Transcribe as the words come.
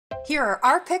Here are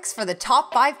our picks for the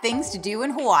top 5 things to do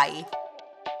in Hawaii.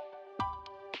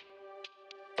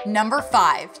 Number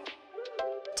 5.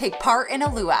 Take part in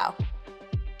a luau.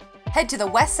 Head to the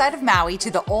west side of Maui to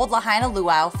the old Lahaina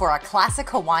luau for a classic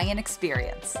Hawaiian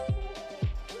experience.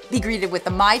 Be greeted with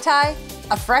a Mai Tai,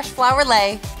 a fresh flower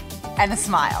lei, and a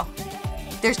smile.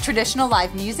 There's traditional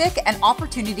live music and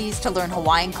opportunities to learn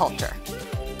Hawaiian culture.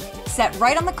 Set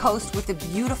right on the coast with a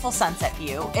beautiful sunset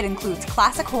view, it includes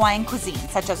classic Hawaiian cuisine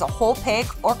such as a whole pig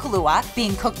or kalua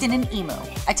being cooked in an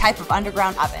imu, a type of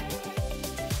underground oven.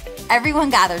 Everyone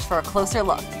gathers for a closer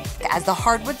look as the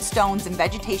hardwood stones and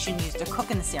vegetation used to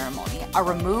cook in the ceremony are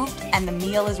removed and the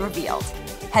meal is revealed.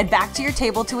 Head back to your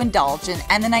table to indulge and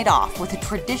end the night off with a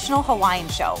traditional Hawaiian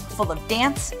show full of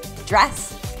dance,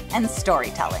 dress, and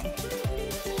storytelling.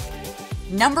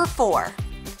 Number 4.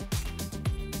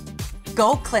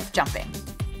 Go cliff jumping.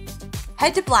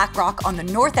 Head to Black Rock on the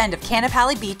north end of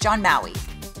Kanapali Beach on Maui,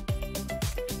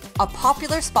 a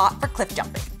popular spot for cliff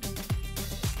jumping.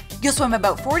 You'll swim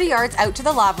about 40 yards out to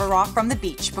the lava rock from the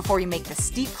beach before you make the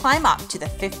steep climb up to the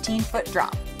 15-foot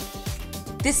drop.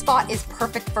 This spot is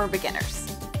perfect for beginners.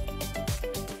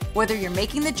 Whether you're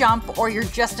making the jump or you're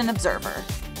just an observer,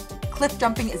 cliff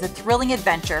jumping is a thrilling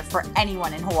adventure for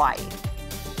anyone in Hawaii.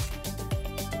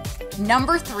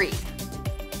 Number 3.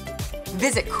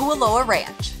 Visit Kualoa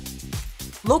Ranch.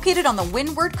 Located on the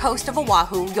windward coast of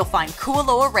Oahu, you'll find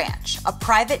Kualoa Ranch, a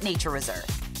private nature reserve.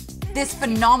 This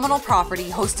phenomenal property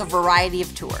hosts a variety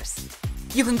of tours.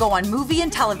 You can go on movie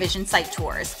and television site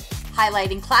tours,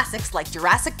 highlighting classics like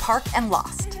Jurassic Park and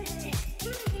Lost.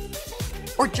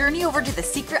 Or journey over to the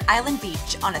Secret Island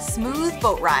Beach on a smooth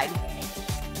boat ride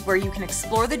where you can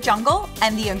explore the jungle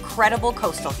and the incredible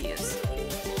coastal views.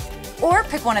 Or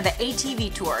pick one of the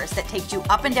ATV tours that takes you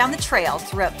up and down the trail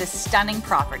throughout this stunning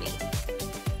property,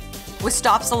 with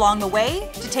stops along the way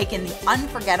to take in the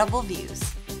unforgettable views.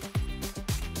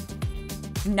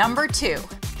 Number 2.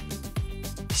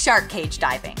 Shark cage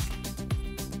diving.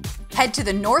 Head to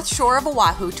the north shore of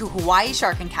Oahu to Hawaii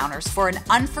Shark Encounters for an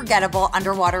unforgettable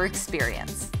underwater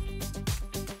experience.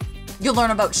 You'll learn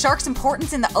about sharks'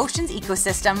 importance in the ocean's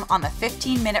ecosystem on the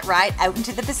 15-minute ride out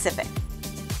into the Pacific.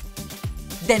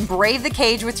 Then brave the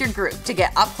cage with your group to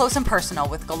get up close and personal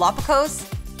with Galapagos,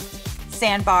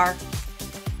 sandbar,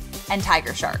 and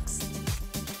tiger sharks.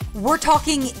 We're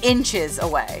talking inches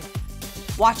away.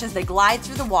 Watch as they glide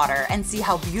through the water and see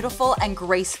how beautiful and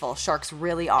graceful sharks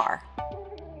really are.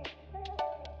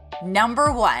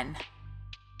 Number 1.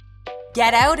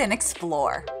 Get out and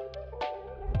explore.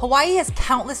 Hawaii has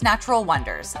countless natural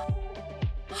wonders,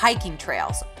 hiking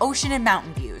trails, ocean and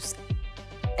mountain views,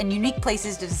 and unique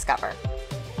places to discover.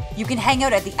 You can hang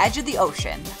out at the edge of the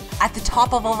ocean, at the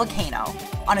top of a volcano,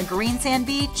 on a green sand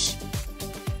beach,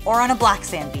 or on a black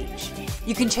sand beach.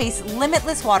 You can chase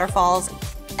limitless waterfalls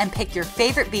and pick your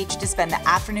favorite beach to spend the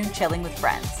afternoon chilling with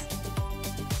friends.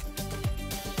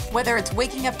 Whether it's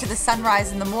waking up to the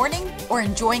sunrise in the morning or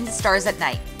enjoying the stars at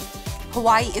night,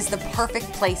 Hawaii is the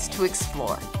perfect place to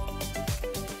explore.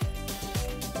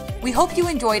 We hope you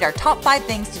enjoyed our top 5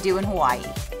 things to do in Hawaii.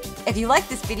 If you liked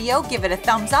this video, give it a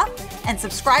thumbs up and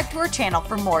subscribe to our channel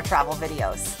for more travel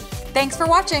videos. Thanks for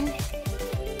watching!